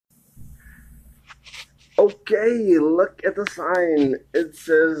Okay, look at the sign. It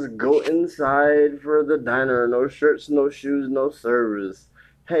says go inside for the diner. No shirts, no shoes, no service.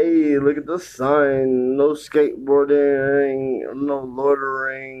 Hey, look at the sign. No skateboarding, no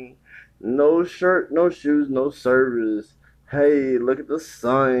loitering. No shirt, no shoes, no service. Hey, look at the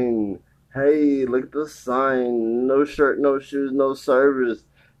sign. Hey, look at the sign. No shirt, no shoes, no service.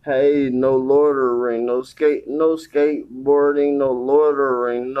 Hey, no loitering, no skateboarding, no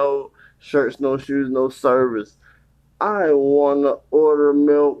loitering, no shirts, no shoes, no service. I wanna order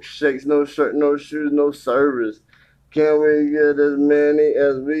milkshakes, no shirt, no shoes, no service. Can we get as many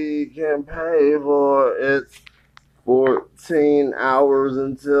as we can pay for? It's 14 hours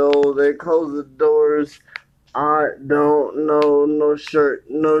until they close the doors. I don't know, no shirt,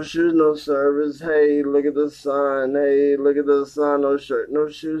 no shoes, no service. Hey, look at the sign. Hey, look at the sign. No shirt, no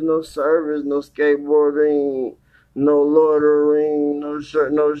shoes, no service. No skateboarding, no loitering. No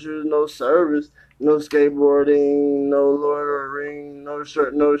shirt, no shoes, no service. No skateboarding, no loitering. No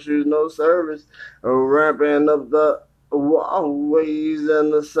shirt, no shoes, no service. Ramping up the walkways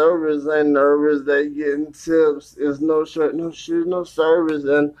and the service ain't nervous. They getting tips. It's no shirt, no shoes, no service.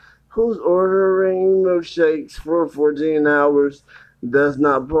 And who's ordering milkshakes for 14 hours? That's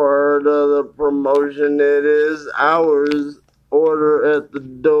not part of the promotion. It is ours. Order at the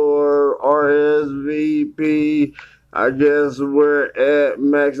door. RSVP. I guess we're at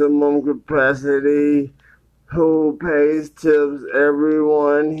maximum capacity. Who pays tips?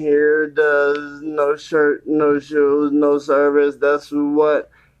 Everyone here does. No shirt, no shoes, no service. That's what.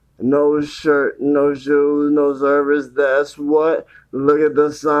 No shirt, no shoes, no service. That's what. Look at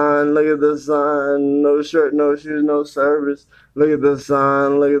the sign. Look at the sign. No shirt, no shoes, no service. Look at the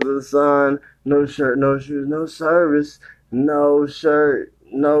sign. Look at the sign. No shirt, no shoes, no service. No shirt,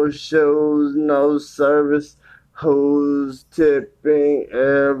 no shoes, no service. Who's tipping?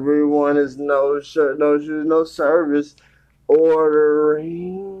 Everyone is no shirt, no shoes, no service.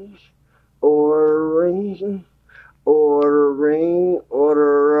 Ordering, ordering, ordering,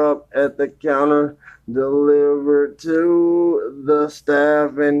 order up at the counter, delivered to the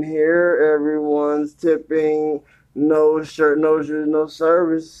staff in here. Everyone's tipping. No shirt, no shoes, no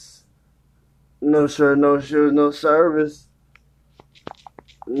service. No shirt, no shoes, no service.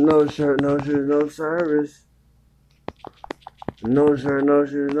 No shirt, no shoes, no service. No shirt, no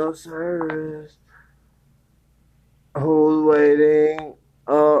shoes, no service. Who's waiting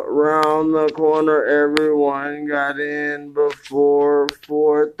around the corner? Everyone got in before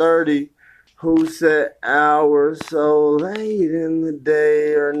 4:30. Who set hours so late in the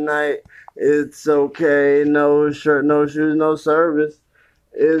day or night? It's okay. No shirt, no shoes, no service.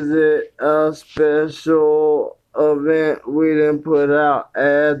 Is it a special event? We didn't put out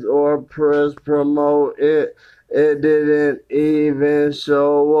ads or press promote it. It didn't even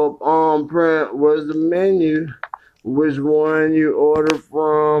show up on print. Where's the menu? Which one you order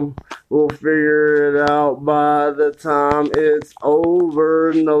from? We'll figure it out by the time it's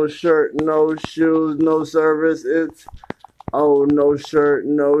over. No shirt, no shoes, no service. No shirt,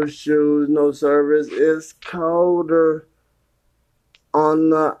 no shoes, no service. It's colder on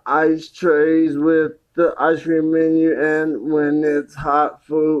the ice trays with the ice cream menu, and when it's hot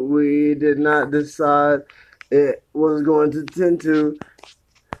food, we did not decide it was going to tend to,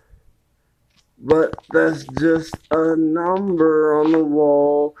 but that's just a number on the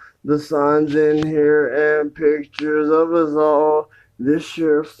wall. The signs in here and pictures of us all. This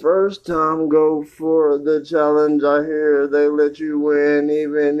your first time, go for the challenge. I hear they let you win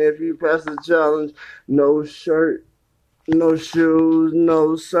even if you pass the challenge. No shirt, no shoes,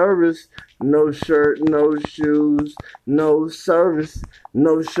 no service. No shirt, no shoes, no service.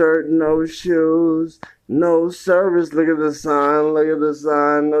 No shirt, no shoes, no service. Look at the sign, look at the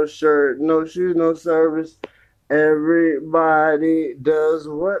sign. No shirt, no shoes, no service. Everybody does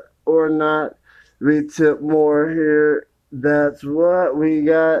what or not. We tip more here. That's what we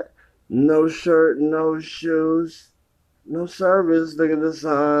got. No shirt, no shoes, no service. Look at the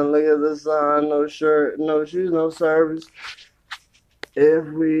sign, look at the sign. No shirt, no shoes, no service. If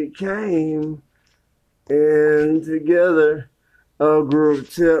we came in together, a group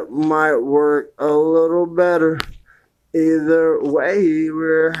tip might work a little better. Either way,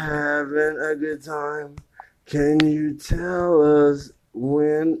 we're having a good time. Can you tell us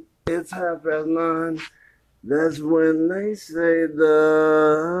when it's 9:30? That's when they say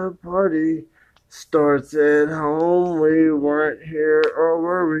the party starts at home. We weren't here, or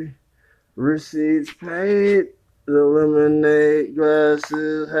were we? Receipts paid. The lemonade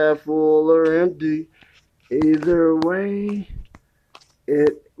glasses half full or empty. Either way,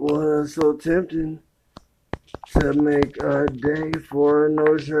 it was so tempting to make a day for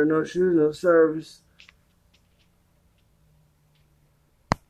no shirt, no shoes, no service.